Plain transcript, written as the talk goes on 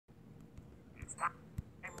It's time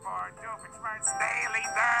for Doofenshmirtz Daily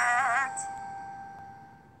Dirt.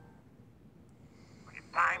 It's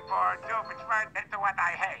time for Doofenshmirtz into what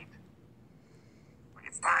I hate.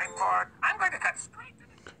 It's time for... I'm going to cut straight to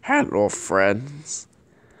the... Hello, friends.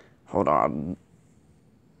 Hold on.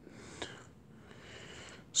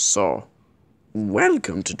 So,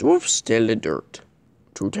 welcome to Doof's Daily Dirt.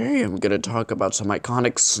 Today I'm gonna talk about some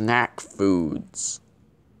iconic snack foods.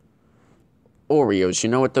 Oreos, you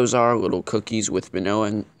know what those are? Little cookies with vanilla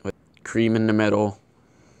and with cream in the middle.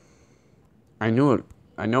 I know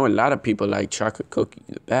a lot of people like chocolate cookies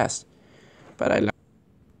the best, but I like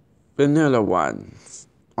vanilla ones.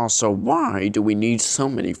 Also, why do we need so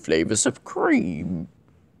many flavors of cream?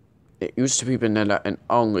 It used to be vanilla and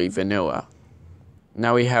only vanilla.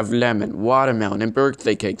 Now we have lemon, watermelon, and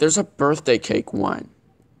birthday cake. There's a birthday cake one.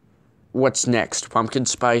 What's next? Pumpkin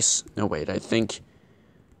spice? No, wait, I think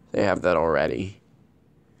they have that already.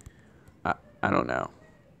 I don't know.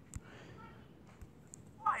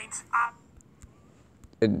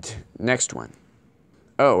 And next one.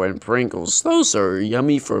 Oh, and Pringles. Those are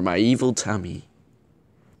yummy for my evil tummy.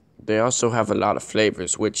 They also have a lot of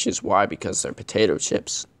flavors, which is why, because they're potato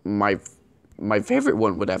chips. My favorite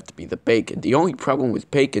one would have to be the bacon. The only problem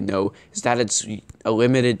with bacon, though, is that it's a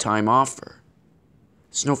limited time offer.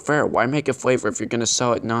 It's no fair. Why make a flavor if you're going to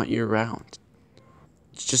sell it not year-round?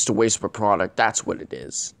 It's just a waste of a product. That's what it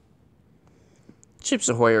is. Chips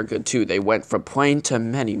Ahoy are good, too. They went from plain to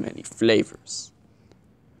many, many flavors.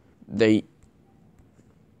 They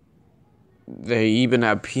even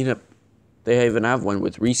have They even have one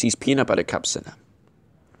with Reese's peanut butter cups in them.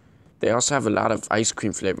 They also have a lot of ice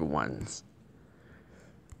cream flavored ones.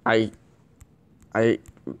 I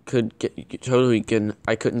couldn't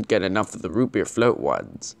get enough of the root beer float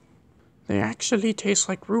ones. They actually taste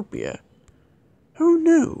like root beer. Who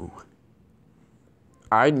knew?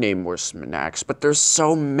 I'd name more snacks, but there's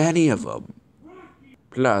so many of them.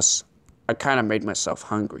 Plus, I kind of made myself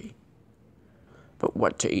hungry. But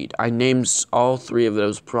what to eat? I named all three of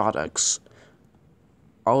those products.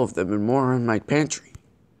 All of them and more in my pantry.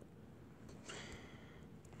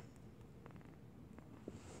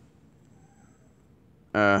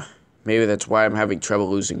 Maybe that's why I'm having trouble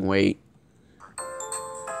losing weight.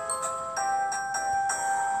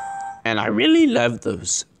 And I really love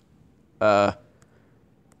those,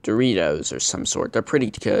 Doritos or some sort. They're pretty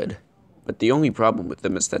good. But the only problem with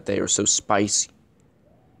them is that they are so spicy.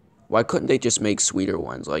 Why couldn't they just make sweeter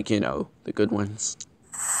ones, like, you know, the good ones?